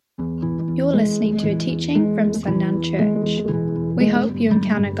You're listening to a teaching from Sundown Church. We hope you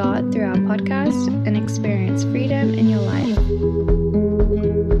encounter God through our podcast and experience freedom in your life.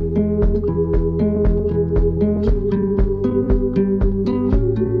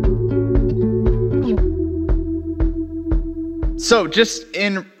 So just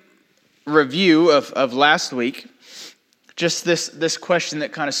in review of last week, just this question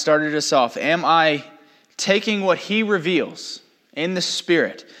that kind of started us off. Am I taking what he reveals in the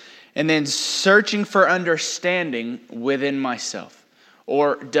Spirit and then searching for understanding within myself,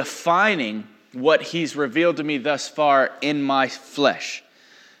 or defining what he's revealed to me thus far in my flesh?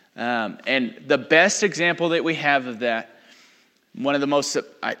 And the best example that we have of that, one of the most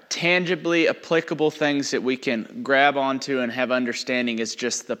tangibly applicable things that we can grab onto and have understanding, is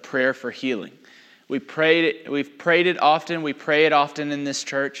just the prayer for healing. We've prayed it often. We pray it often in this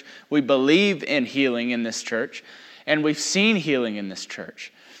church. We believe in healing in this church, and we've seen healing in this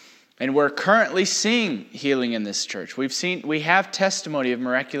church. And we're currently seeing healing in this church. We have testimony of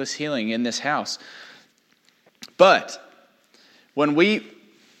miraculous healing in this house. But when we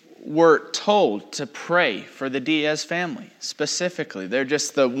were told to pray for the Diaz family specifically, they're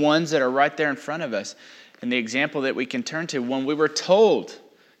just the ones that are right there in front of us, and the example that we can turn to, when we were told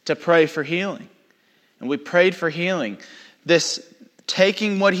to pray for healing, and we prayed for healing, this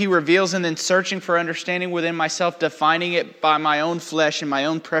taking what he reveals and then searching for understanding within myself, defining it by my own flesh and my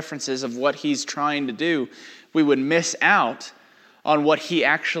own preferences of what he's trying to do, we would miss out on what he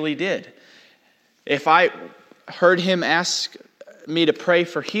actually did. If I heard him ask me to pray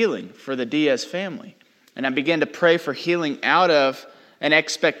for healing for the Diaz family, and I began to pray for healing out of an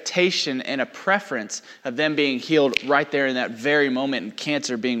expectation and a preference of them being healed right there in that very moment, and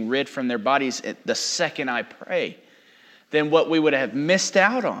cancer being rid from their bodies the second I pray, then what we would have missed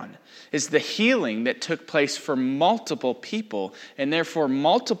out on is the healing that took place for multiple people, and therefore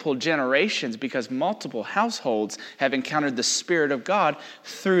multiple generations, because multiple households have encountered the Spirit of God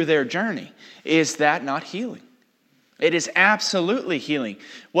through their journey. Is that not healing? It is absolutely healing.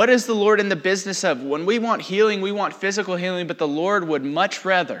 What is the Lord in the business of? When we want healing, we want physical healing, but the Lord would much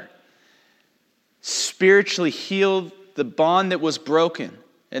rather spiritually heal the bond that was broken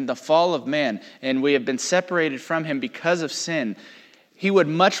in the fall of man, and we have been separated from him because of sin. He would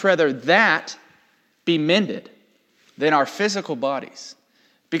much rather that be mended than our physical bodies,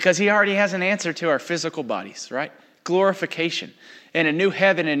 because he already has an answer to our physical bodies, right? Glorification. In a new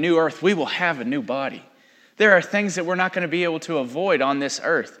heaven and new earth, we will have a new body. There are things that we're not going to be able to avoid on this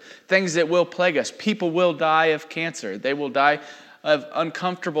earth, things that will plague us. People will die of cancer. They will die of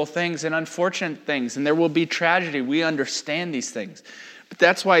uncomfortable things and unfortunate things, and there will be tragedy. We understand these things. But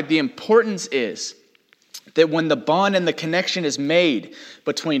that's why the importance is that when the bond and the connection is made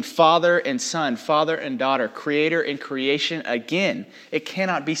between father and son, father and daughter, creator and creation, again, it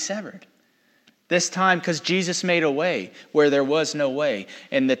cannot be severed. This time, because Jesus made a way where there was no way,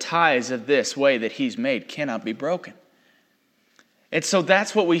 and the ties of this way that he's made cannot be broken. And so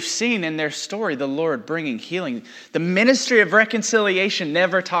that's what we've seen in their story, the Lord bringing healing. The ministry of reconciliation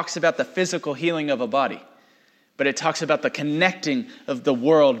never talks about the physical healing of a body, but it talks about the connecting of the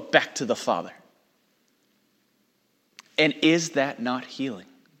world back to the Father. And is that not healing?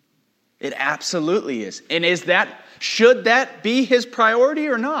 It absolutely is. And should that be his priority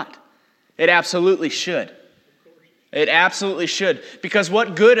or not? It absolutely should. It absolutely should. Because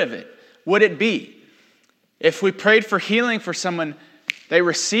what good of it would it be if we prayed for healing for someone, they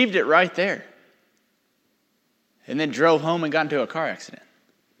received it right there, and then drove home and got into a car accident,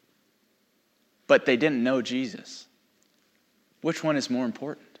 but they didn't know Jesus? Which one is more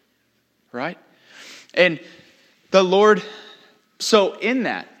important, right? And the Lord, so in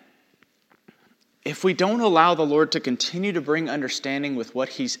that, if we don't allow the Lord to continue to bring understanding with what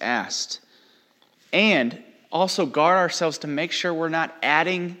he's asked, and also guard ourselves to make sure we're not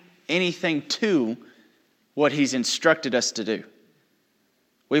adding anything to what he's instructed us to do.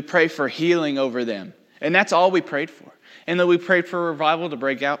 We pray for healing over them, and that's all we prayed for. And then we prayed for revival to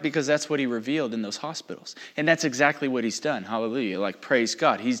break out, because that's what he revealed in those hospitals. And that's exactly what he's done. Hallelujah. Like, praise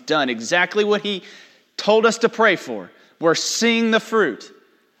God. He's done exactly what he told us to pray for. We're seeing the fruit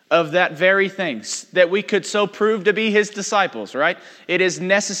of that very thing, that we could so prove to be his disciples, right? It is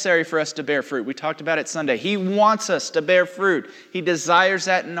necessary for us to bear fruit. We talked about it Sunday. He wants us to bear fruit. He desires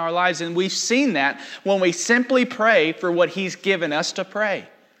that in our lives, and we've seen that when we simply pray for what he's given us to pray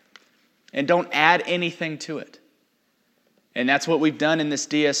and don't add anything to it. And that's what we've done in this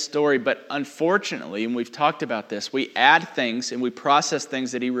Diaz story. But unfortunately, and we've talked about this, we add things and we process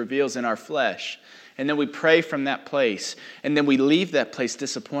things that he reveals in our flesh. And then we pray from that place. And then we leave that place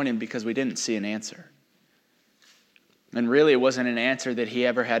disappointed because we didn't see an answer. And really, it wasn't an answer that he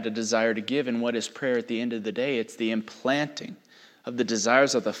ever had a desire to give. And what is prayer at the end of the day? It's the implanting of the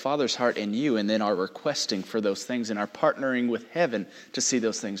desires of the Father's heart in you, and then our requesting for those things and our partnering with heaven to see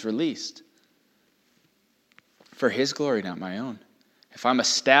those things released. For his glory, not my own. If I'm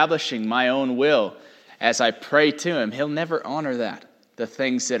establishing my own will as I pray to him, he'll never honor that. The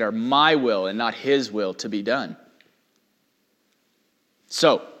things that are my will and not his will to be done.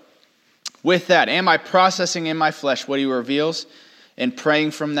 So, with that, am I processing in my flesh what he reveals and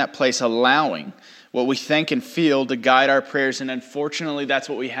praying from that place, allowing what we think and feel to guide our prayers? And unfortunately, that's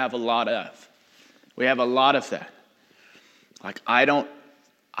what we have a lot of. We have a lot of that. Like, I don't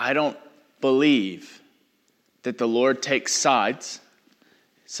believe that the Lord takes sides.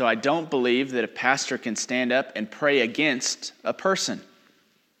 So I don't believe that a pastor can stand up and pray against a person.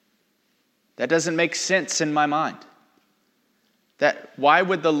 That doesn't make sense in my mind. Why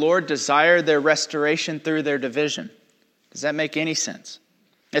would the Lord desire their restoration through their division? Does that make any sense?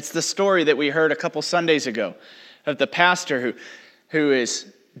 It's the story that we heard a couple Sundays ago of the pastor who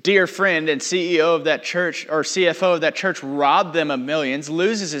is dear friend and CEO of that church, or CFO of that church, robbed them of millions,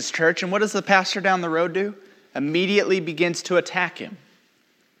 loses his church, and what does the pastor down the road do? Immediately begins to attack him.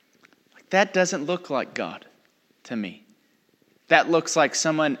 That doesn't look like God to me. That looks like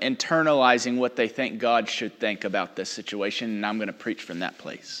someone internalizing what they think God should think about this situation, and I'm going to preach from that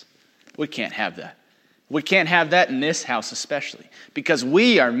place. We can't have that. We can't have that in this house especially, because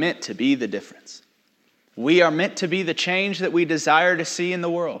we are meant to be the difference. We are meant to be the change that we desire to see in the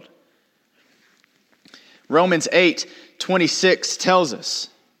world. Romans 8:26 tells us,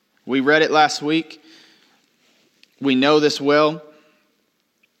 we read it last week, we know this well.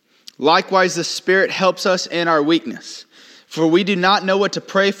 Likewise, the Spirit helps us in our weakness. For we do not know what to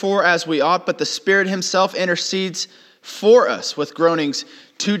pray for as we ought, but the Spirit himself intercedes for us with groanings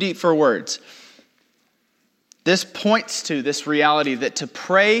too deep for words. This points to this reality that to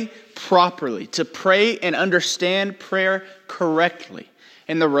pray properly, to pray and understand prayer correctly,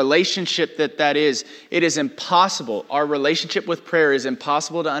 and the relationship that is, it is impossible. Our relationship with prayer is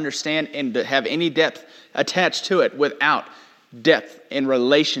impossible to understand and to have any depth attached to it without depth in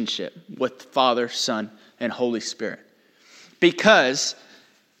relationship with Father, Son, and Holy Spirit. Because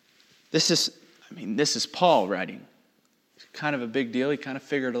this is Paul writing. It's kind of a big deal. He kind of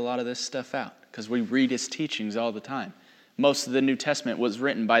figured a lot of this stuff out because we read his teachings all the time. Most of the New Testament was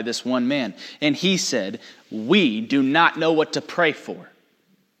written by this one man. And he said, we do not know what to pray for.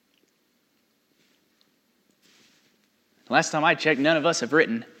 Last time I checked, none of us have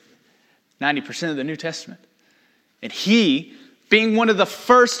written 90% of the New Testament. And he, being one of the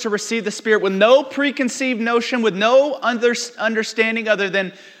first to receive the Spirit with no preconceived notion, with no understanding other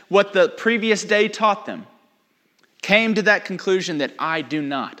than what the previous day taught them, came to that conclusion that I do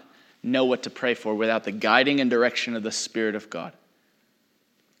not know what to pray for without the guiding and direction of the Spirit of God.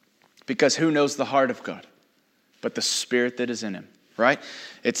 Because who knows the heart of God but the Spirit that is in him, right?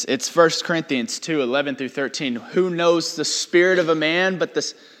 It's 1 Corinthians 2:11-13. Who knows the spirit of a man but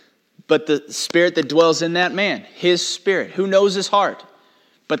the Spirit that dwells in that man, his Spirit. Who knows his heart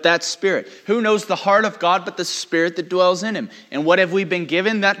but that Spirit? Who knows the heart of God but the Spirit that dwells in him? And what have we been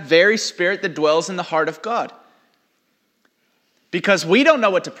given? That very Spirit that dwells in the heart of God. Because we don't know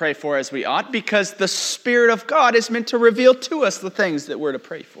what to pray for as we ought, because the Spirit of God is meant to reveal to us the things that we're to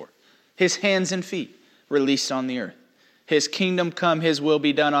pray for. His hands and feet released on the earth. His kingdom come, his will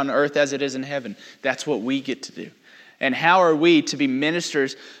be done on earth as it is in heaven. That's what we get to do. And how are we to be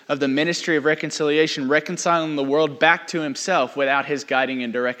ministers of the ministry of reconciliation, reconciling the world back to himself without his guiding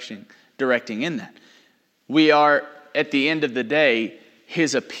and directing in that? We are, at the end of the day,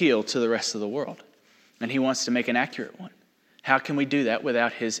 his appeal to the rest of the world. And he wants to make an accurate one. How can we do that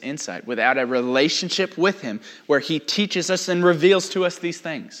without his insight, without a relationship with him where he teaches us and reveals to us these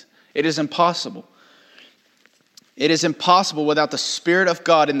things? It is impossible. It is impossible without the Spirit of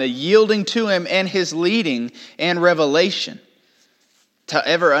God and the yielding to him and his leading and revelation to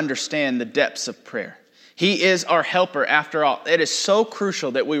ever understand the depths of prayer. He is our helper after all. It is so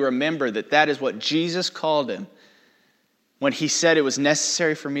crucial that we remember that that is what Jesus called him when he said it was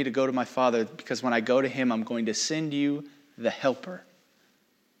necessary for me to go to my Father, because when I go to him, I'm going to send you the helper.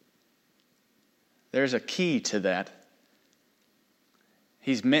 There's a key to that.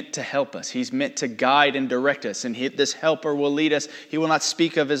 He's meant to help us. He's meant to guide and direct us. And this helper will lead us. He will not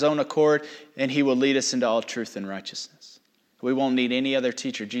speak of his own accord, and he will lead us into all truth and righteousness. We won't need any other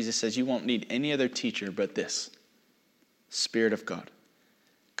teacher. Jesus says you won't need any other teacher but this, Spirit of God.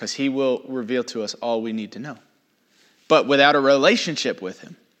 Because he will reveal to us all we need to know. But without a relationship with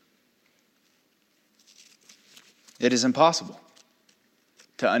him, it is impossible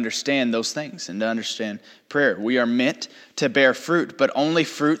to understand those things and to understand prayer. We are meant to bear fruit, but only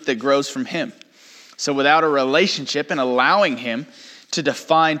fruit that grows from Him. So without a relationship and allowing Him to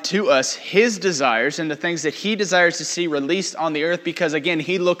define to us His desires and the things that He desires to see released on the earth, because again,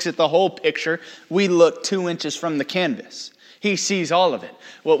 He looks at the whole picture. We look 2 inches from the canvas. He sees all of it.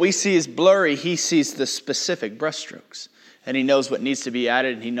 What we see is blurry. He sees the specific brushstrokes. And He knows what needs to be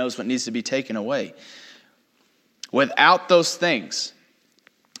added, and He knows what needs to be taken away. Without those things,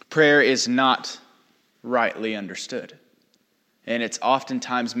 prayer is not rightly understood. And it's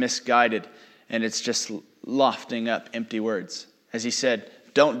oftentimes misguided, and it's just lofting up empty words. As He said,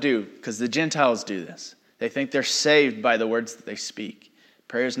 don't do, because the Gentiles do this. They think they're saved by the words that they speak.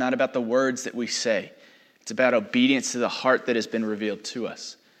 Prayer is not about the words that we say. It's about obedience to the heart that has been revealed to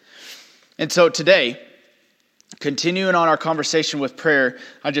us. And so today, continuing on our conversation with prayer,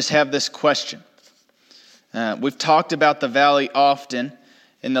 I just have this question. We've talked about the valley often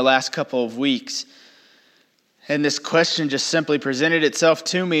in the last couple of weeks. And this question just simply presented itself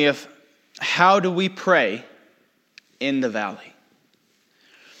to me of how do we pray in the valley?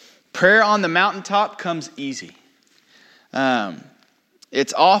 Prayer on the mountaintop comes easy.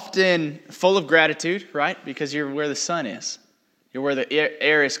 It's often full of gratitude, right? Because you're where the sun is. You're where the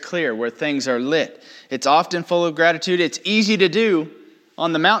air is clear, where things are lit. It's often full of gratitude. It's easy to do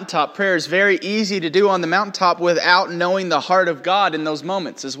on the mountaintop. Prayer is very easy to do on the mountaintop without knowing the heart of God in those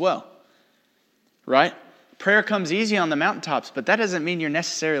moments as well. Right? Prayer comes easy on the mountaintops, but that doesn't mean you're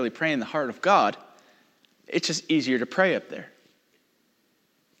necessarily praying the heart of God. It's just easier to pray up there.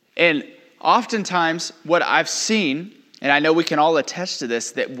 And oftentimes, what I've seen, and I know we can all attest to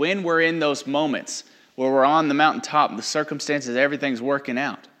this, that when we're in those moments where we're on the mountaintop, the circumstances, everything's working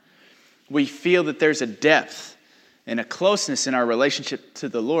out, we feel that there's a depth and a closeness in our relationship to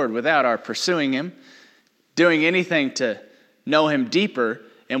the Lord without our pursuing Him, doing anything to know Him deeper,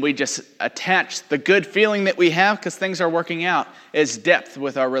 and we just attach the good feeling that we have because things are working out as depth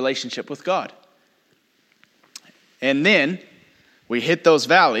with our relationship with God. And then we hit those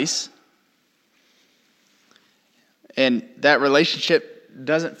valleys, and that relationship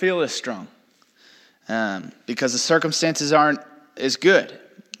doesn't feel as strong because the circumstances aren't as good.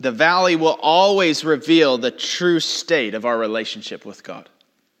 The valley will always reveal the true state of our relationship with God.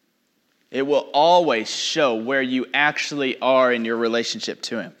 It will always show where you actually are in your relationship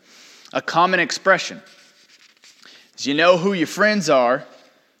to Him. A common expression is you know who your friends are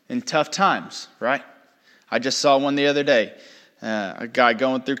in tough times, right? I just saw one the other day. A guy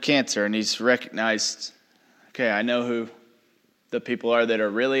going through cancer, and he's recognized, okay, I know who the people are that are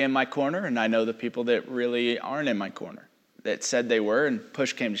really in my corner, and I know the people that really aren't in my corner, that said they were, and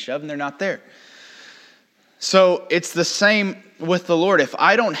push came to shove, and they're not there. So it's the same with the Lord. If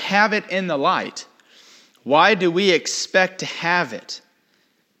I don't have it in the light, why do we expect to have it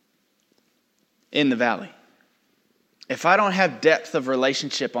in the valley? If I don't have depth of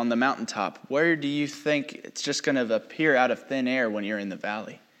relationship on the mountaintop, where do you think it's just going to appear out of thin air when you're in the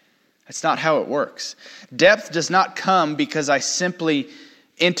valley? That's not how it works. Depth does not come because I simply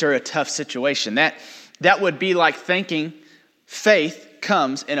enter a tough situation. That would be like thinking faith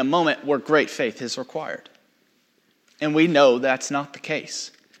comes in a moment where great faith is required. And we know that's not the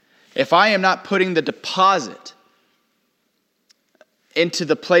case. If I am not putting the deposit into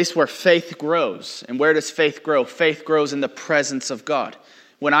the place where faith grows, and where does faith grow? Faith grows in the presence of God.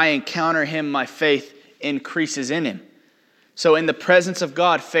 When I encounter Him, my faith increases in Him. So in the presence of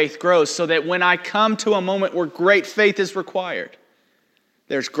God, faith grows, so that when I come to a moment where great faith is required,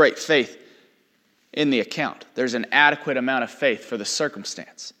 there's great faith in the account. There's an adequate amount of faith for the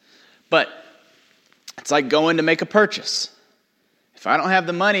circumstance. But it's like going to make a purchase. If I don't have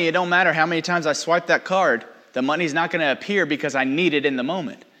the money, it don't matter how many times I swipe that card. The money's not going to appear because I need it in the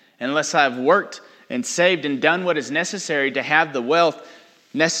moment. Unless I've worked and saved and done what is necessary to have the wealth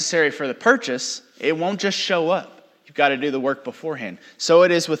necessary for the purchase, it won't just show up. You've got to do the work beforehand. So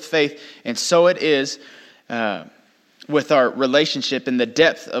it is with faith, and so it is with our relationship and the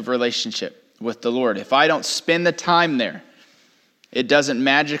depth of relationship with the Lord. If I don't spend the time there, it doesn't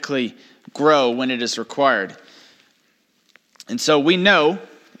magically grow when it is required. And so we know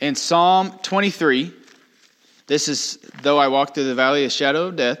in Psalm 23, this is, though I walk through the valley of the shadow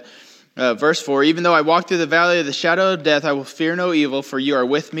of death, verse 4, even though I walk through the valley of the shadow of death, I will fear no evil, for you are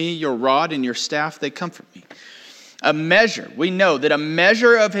with me, your rod and your staff, they comfort me. A measure, we know that a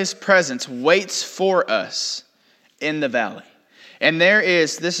measure of His presence waits for us in the valley. And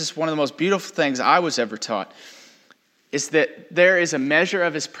this is one of the most beautiful things I was ever taught, is that there is a measure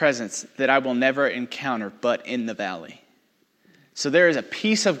of His presence that I will never encounter but in the valley. So there is a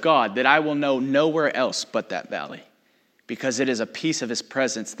peace of God that I will know nowhere else but that valley. because it is a piece of his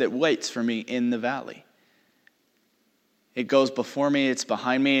presence that waits for me in the valley. It goes before me, it's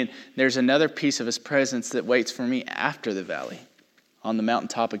behind me, and there's another piece of his presence that waits for me after the valley, on the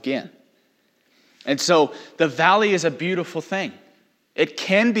mountaintop again. And so the valley is a beautiful thing. It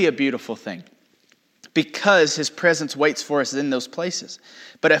can be a beautiful thing because his presence waits for us in those places.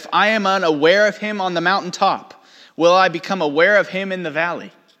 But if I am unaware of him on the mountaintop, will I become aware of him in the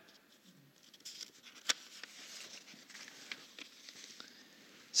valley?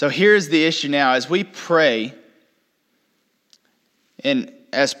 So here's the issue now. As we pray, and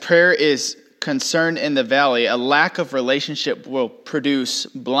as prayer is concerned in the valley, a lack of relationship will produce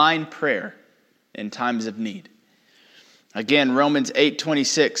blind prayer in times of need. Again, Romans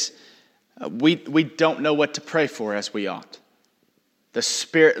 8:26, we don't know what to pray for as we ought. The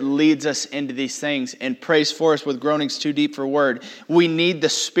Spirit leads us into these things and prays for us with groanings too deep for word. We need the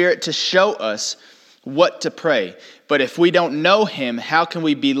Spirit to show us what to pray. But if we don't know him, how can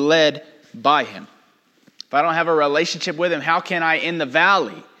we be led by him? If I don't have a relationship with him, how can I, in the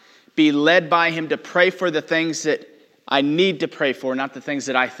valley, be led by him to pray for the things that I need to pray for, not the things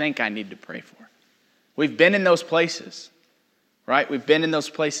that I think I need to pray for? We've been in those places, right? We've been in those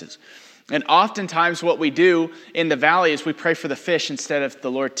places. And oftentimes what we do in the valley is we pray for the fish instead of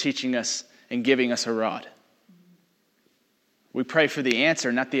the Lord teaching us and giving us a rod. We pray for the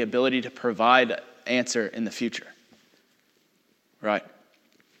answer, not the ability to provide answer in the future. Right?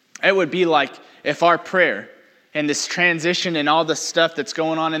 It would be like if our prayer and this transition and all the stuff that's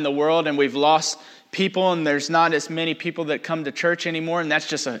going on in the world, and we've lost people and there's not as many people that come to church anymore, and that's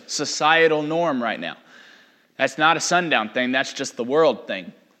just a societal norm right now. That's not a sundown thing, that's just the world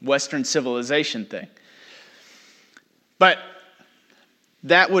thing, Western civilization thing. But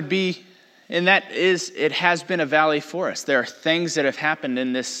that would be, and that is, it has been a valley for us. There are things that have happened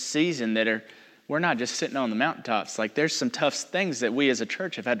in this season that are, we're not just sitting on the mountaintops. Like there's some tough things that we as a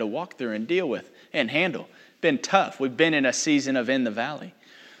church have had to walk through and deal with and handle. Been tough. We've been in a season of in the valley.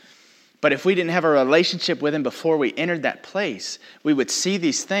 But if we didn't have a relationship with him before we entered that place, we would see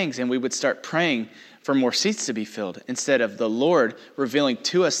these things and we would start praying for more seats to be filled instead of the Lord revealing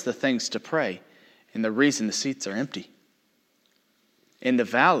to us the things to pray and the reason the seats are empty. In the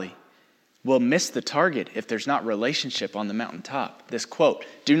valley, we'll miss the target if there's not relationship on the mountaintop. This quote,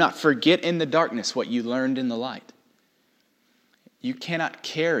 "Do not forget in the darkness what you learned in the light." You cannot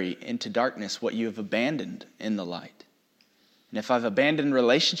carry into darkness what you have abandoned in the light. And if I've abandoned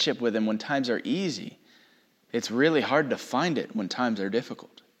relationship with him when times are easy, it's really hard to find it when times are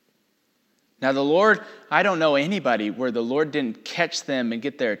difficult. Now the Lord, I don't know anybody where the Lord didn't catch them and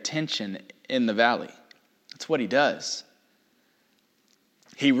get their attention in the valley. That's what he does.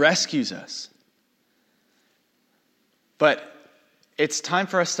 He rescues us. But it's time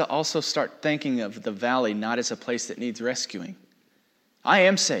for us to also start thinking of the valley not as a place that needs rescuing. I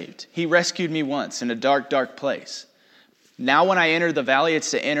am saved. He rescued me once in a dark, dark place. Now when I enter the valley, it's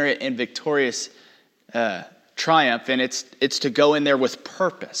to enter it in victorious triumph, and it's to go in there with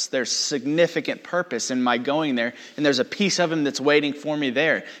purpose. There's significant purpose in my going there, and there's a piece of him that's waiting for me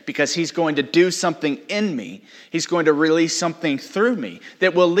there because he's going to do something in me. He's going to release something through me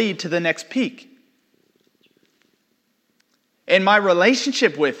that will lead to the next peak. And my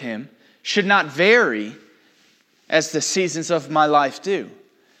relationship with him should not vary as the seasons of my life do.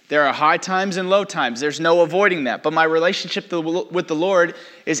 There are high times and low times. There's no avoiding that. But my relationship with the Lord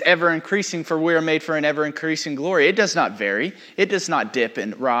is ever increasing, for we are made for an ever increasing glory. It does not vary. It does not dip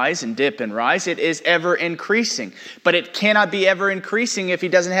and rise and dip and rise. It is ever increasing. But it cannot be ever increasing if he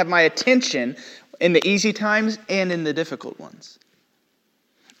doesn't have my attention in the easy times and in the difficult ones.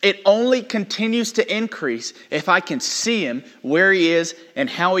 It only continues to increase if I can see him where he is and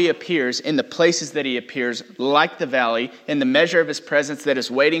how he appears in the places that he appears, like the valley, in the measure of his presence that is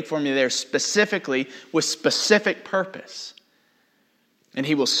waiting for me there specifically with specific purpose. And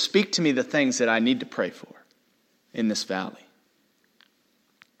he will speak to me the things that I need to pray for in this valley.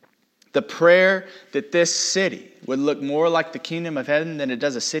 The prayer that this city would look more like the kingdom of heaven than it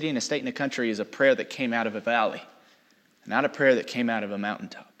does a city and a state and a country is a prayer that came out of a valley, not a prayer that came out of a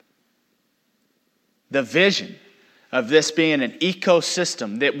mountaintop. The vision of this being an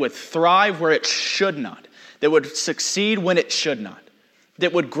ecosystem that would thrive where it should not, that would succeed when it should not,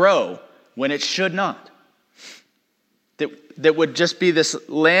 that would grow when it should not, that would just be this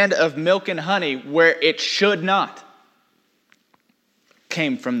land of milk and honey where it should not,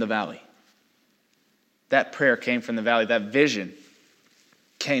 came from the valley. That prayer came from the valley. That vision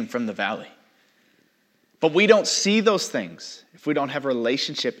came from the valley. But we don't see those things if we don't have a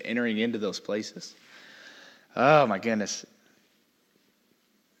relationship entering into those places. Oh my goodness.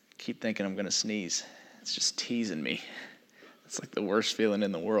 I keep thinking I'm going to sneeze. It's just teasing me. It's like the worst feeling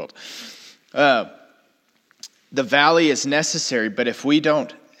in the world. The valley is necessary, but if we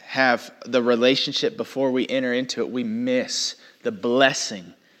don't have the relationship before we enter into it, we miss the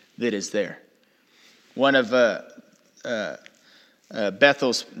blessing that is there. One of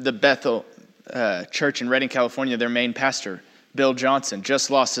Bethel's church in Redding, California, their main pastor, Bill Johnson, just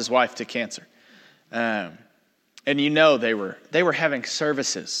lost his wife to cancer. And they were having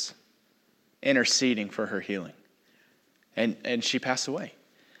services interceding for her healing. And she passed away.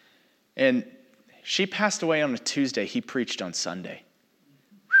 And she passed away on a Tuesday. He preached on Sunday.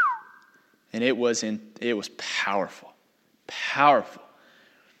 And it was powerful. Powerful.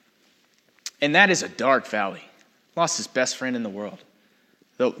 And that is a dark valley. Lost his best friend in the world.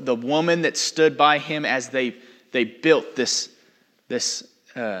 The woman that stood by him as they built this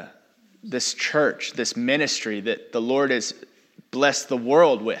church, this ministry that the Lord has blessed the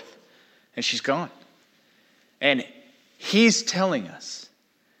world with. And she's gone. And he's telling us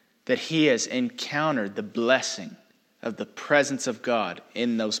that he has encountered the blessing of the presence of God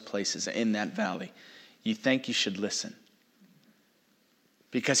in those places, in that valley. You think you should listen.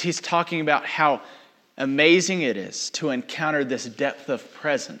 Because he's talking about how amazing it is to encounter this depth of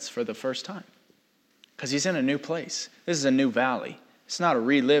presence for the first time. Because he's in a new place. This is a new valley. It's not a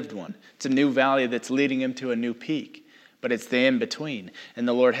relived one. It's a new valley that's leading him to a new peak. But it's the in-between. And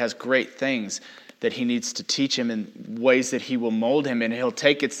the Lord has great things that he needs to teach him in ways that he will mold him. And he'll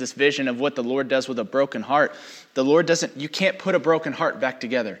take this vision of what the Lord does with a broken heart. You can't put a broken heart back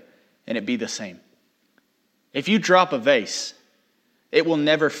together and it be the same. If you drop a vase, it will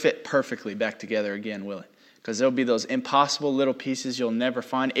never fit perfectly back together again, will it? Because there'll be those impossible little pieces you'll never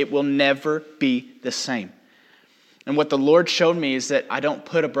find. It will never be the same. And what the Lord showed me is that I don't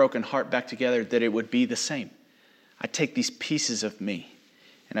put a broken heart back together that it would be the same. I take these pieces of me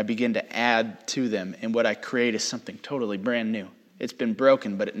and I begin to add to them. And what I create is something totally brand new. It's been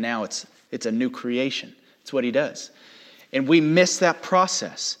broken, but now it's a new creation. It's what he does. And we miss that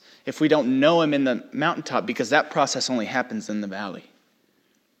process if we don't know him in the mountaintop, because that process only happens in the valley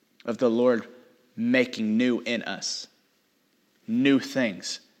of the Lord making new in us. New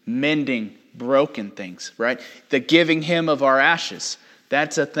things. Mending broken things, right? The giving him of our ashes.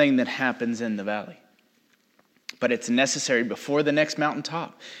 That's a thing that happens in the valley. But it's necessary before the next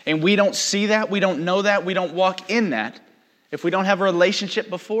mountaintop. And we don't see that. We don't know that. We don't walk in that if we don't have a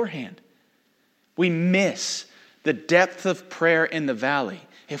relationship beforehand. We miss the depth of prayer in the valley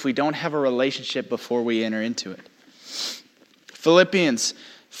if we don't have a relationship before we enter into it. Philippians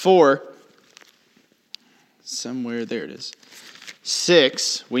 4, somewhere there it is.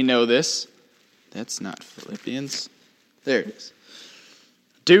 6, we know this. That's not Philippians. There it is.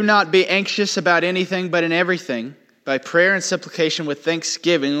 Do not be anxious about anything, but in everything, by prayer and supplication with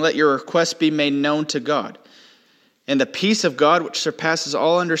thanksgiving, let your requests be made known to God. And the peace of God, which surpasses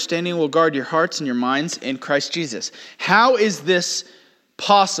all understanding, will guard your hearts and your minds in Christ Jesus. How is this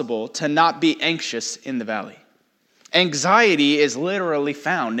possible to not be anxious in the valley? Anxiety is literally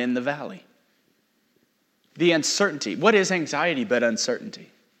found in the valley. The uncertainty. What is anxiety but uncertainty?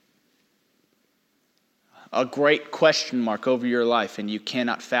 A great question mark over your life, and you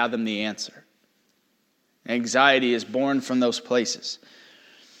cannot fathom the answer. Anxiety is born from those places.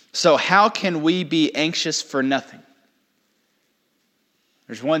 So how can we be anxious for nothing?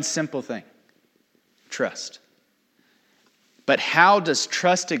 There's one simple thing. Trust. But how does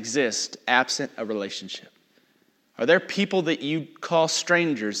trust exist absent a relationship? Are there people that you call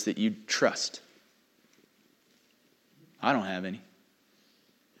strangers that you trust? I don't have any.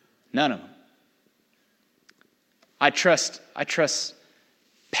 None of them. I trust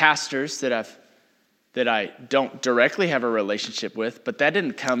pastors that I don't directly have a relationship with, but that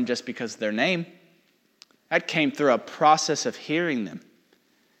didn't come just because of their name. That came through a process of hearing them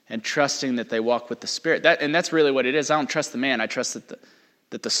and trusting that they walk with the Spirit. And that's really what it is. I don't trust the man. I trust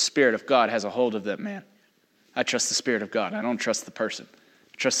that the Spirit of God has a hold of that man. I trust the Spirit of God. I don't trust the person.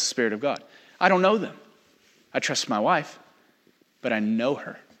 I trust the Spirit of God. I don't know them. I trust my wife, but I know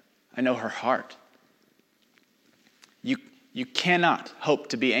her. I know her heart. You cannot hope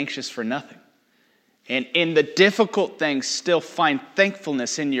to be anxious for nothing. And in the difficult things, still find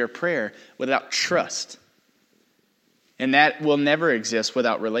thankfulness in your prayer without trust. And that will never exist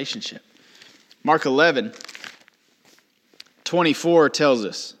without relationship. Mark 11:24 tells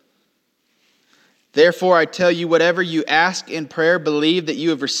us, therefore I tell you, whatever you ask in prayer, believe that you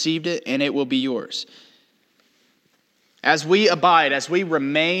have received it and it will be yours. As we abide, as we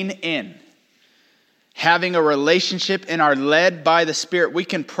remain in having a relationship and are led by the Spirit, we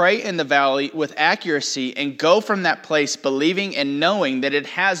can pray in the valley with accuracy and go from that place believing and knowing that it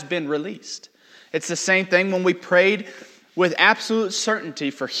has been released. It's the same thing when we prayed with absolute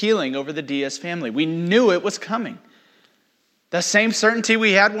certainty for healing over the Diaz family. We knew it was coming. The same certainty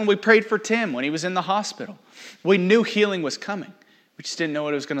we had when we prayed for Tim when he was in the hospital. We knew healing was coming. We just didn't know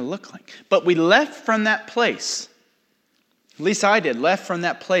what it was going to look like. But we left from that place, at least I did, left from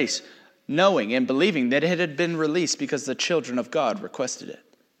that place knowing and believing that it had been released because the children of God requested it,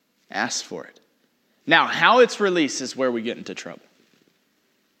 asked for it. Now, how it's released is where we get into trouble.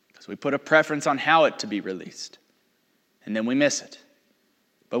 Because we put a preference on how it to be released. And then we miss it.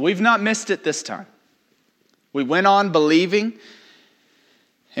 But we've not missed it this time. We went on believing.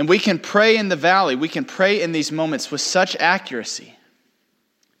 And we can pray in the valley. We can pray in these moments with such accuracy.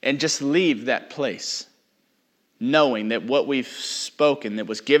 And just leave that place. Knowing that what we've spoken that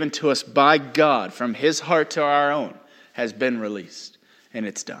was given to us by God from His heart to our own has been released. And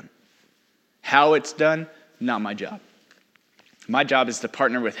it's done. How it's done, not my job. My job is to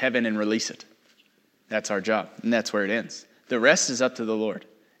partner with heaven and release it. That's our job, and that's where it ends. The rest is up to the Lord.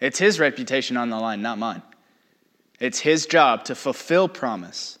 It's His reputation on the line, not mine. It's His job to fulfill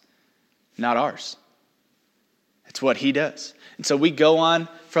promise, not ours. It's what He does. And so we go on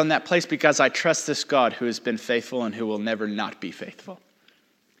from that place because I trust this God who has been faithful and who will never not be faithful.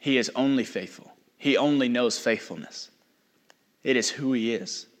 He is only faithful. He only knows faithfulness. It is who He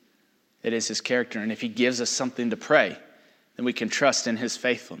is. It is His character. And if He gives us something to pray, then we can trust in His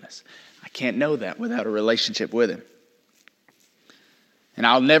faithfulness. I can't know that without a relationship with Him. And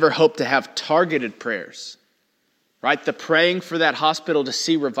I'll never hope to have targeted prayers. Right? The praying for that hospital to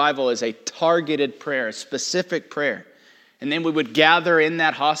see revival is a targeted prayer, a specific prayer. And then we would gather in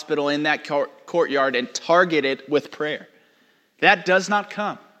that hospital, in that courtyard, and target it with prayer. That does not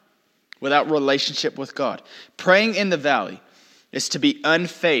come without relationship with God. Praying in the valley is to be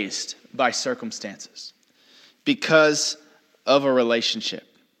unfazed by circumstances because of a relationship.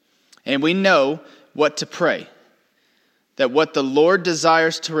 And we know what to pray. That what the Lord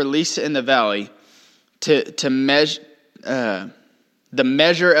desires to release in the valley, to measure the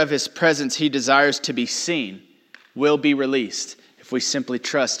measure of His presence He desires to be seen, will be released if we simply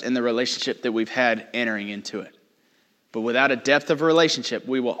trust in the relationship that we've had entering into it. But without a depth of relationship,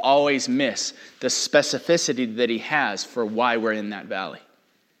 we will always miss the specificity that He has for why we're in that valley.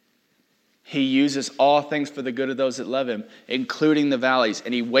 He uses all things for the good of those that love Him, including the valleys.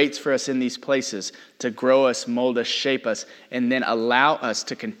 And He waits for us in these places to grow us, mold us, shape us, and then allow us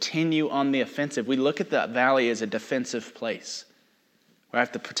to continue on the offensive. We look at the valley as a defensive place where I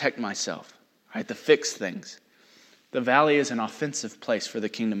have to protect myself. I have to fix things. The valley is an offensive place for the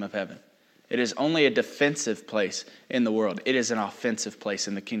kingdom of heaven. It is only a defensive place in the world. It is an offensive place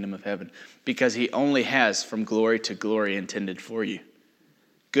in the kingdom of heaven because He only has from glory to glory intended for you.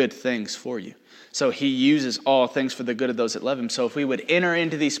 Good things for you. So He uses all things for the good of those that love Him. So if we would enter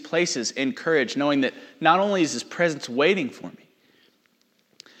into these places in courage, knowing that not only is His presence waiting for me,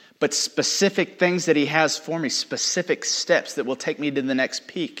 but specific things that He has for me, specific steps that will take me to the next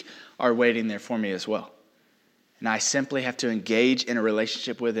peak are waiting there for me as well. And I simply have to engage in a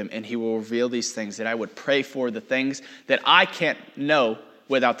relationship with Him, and He will reveal these things that I would pray for, the things that I can't know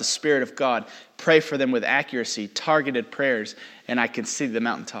without the Spirit of God. Pray for them with accuracy, targeted prayers, and I can see the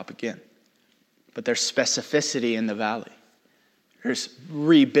mountaintop again. But there's specificity in the valley. There's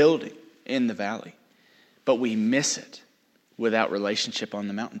rebuilding in the valley. But we miss it without relationship on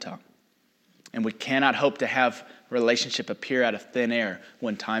the mountaintop. And we cannot hope to have relationship appear out of thin air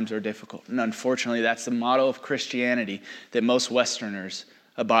when times are difficult. And unfortunately, that's the motto of Christianity that most Westerners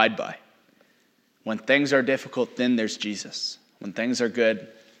abide by. When things are difficult, then there's Jesus. When things are good,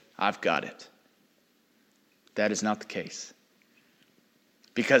 I've got it. That is not the case.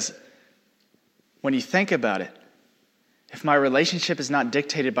 Because when you think about it, if my relationship is not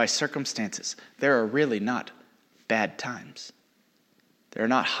dictated by circumstances, there are really not bad times. There are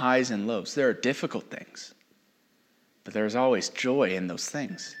not highs and lows. There are difficult things. But there is always joy in those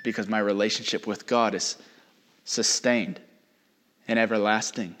things because my relationship with God is sustained and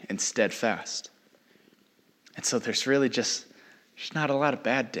everlasting and steadfast. And so there's really just not a lot of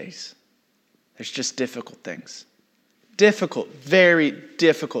bad days. There's just difficult things. Difficult, very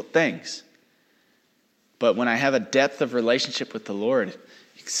difficult things. But when I have a depth of relationship with the Lord,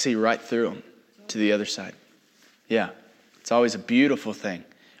 you can see right through them to the other side. Yeah, it's always a beautiful thing.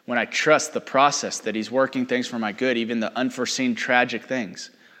 When I trust the process that He's working things for my good, even the unforeseen tragic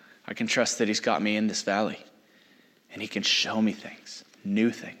things, I can trust that He's got me in this valley. And He can show me things, new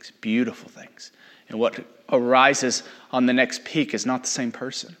things, beautiful things. And what arises on the next peak is not the same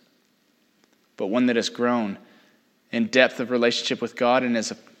person, but one that has grown in depth of relationship with God and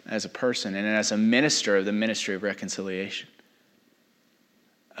as a person and as a minister of the ministry of reconciliation.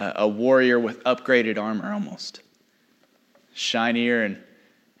 A warrior with upgraded armor almost. shinier and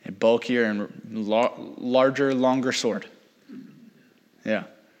bulkier and larger, longer sword. Yeah.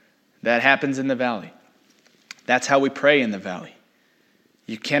 That happens in the valley. That's how we pray in the valley.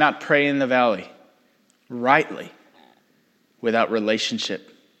 You cannot pray in the valley rightly without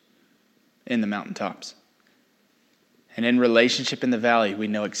relationship in the mountaintops. And in relationship in the valley, we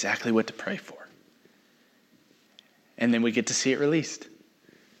know exactly what to pray for. And then we get to see it released.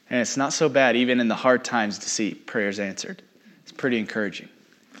 And it's not so bad, even in the hard times, to see prayers answered. It's pretty encouraging.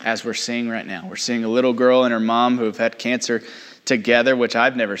 As we're seeing right now, we're seeing a little girl and her mom who have had cancer together, which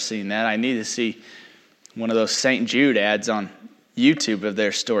I've never seen that. I need to see one of those St. Jude ads on YouTube of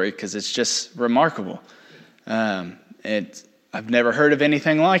their story because it's just remarkable. I've never heard of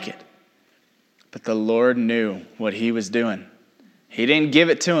anything like it. But the Lord knew what he was doing. He didn't give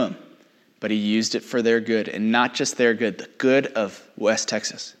it to them, but he used it for their good, and not just their good, the good of West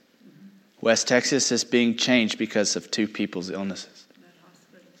Texas. West Texas is being changed because of two people's illnesses.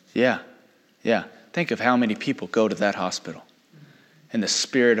 Yeah. Think of how many people go to that hospital. And the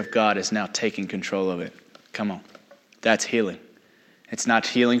Spirit of God is now taking control of it. Come on. That's healing. It's not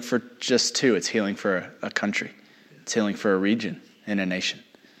healing for just two. It's healing for a country. It's healing for a region and a nation.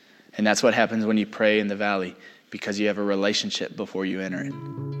 And that's what happens when you pray in the valley, because you have a relationship before you enter it.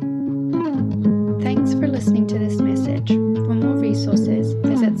 Thanks for listening to this message. For more resources,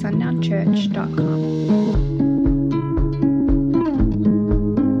 visit sundownchurch.com.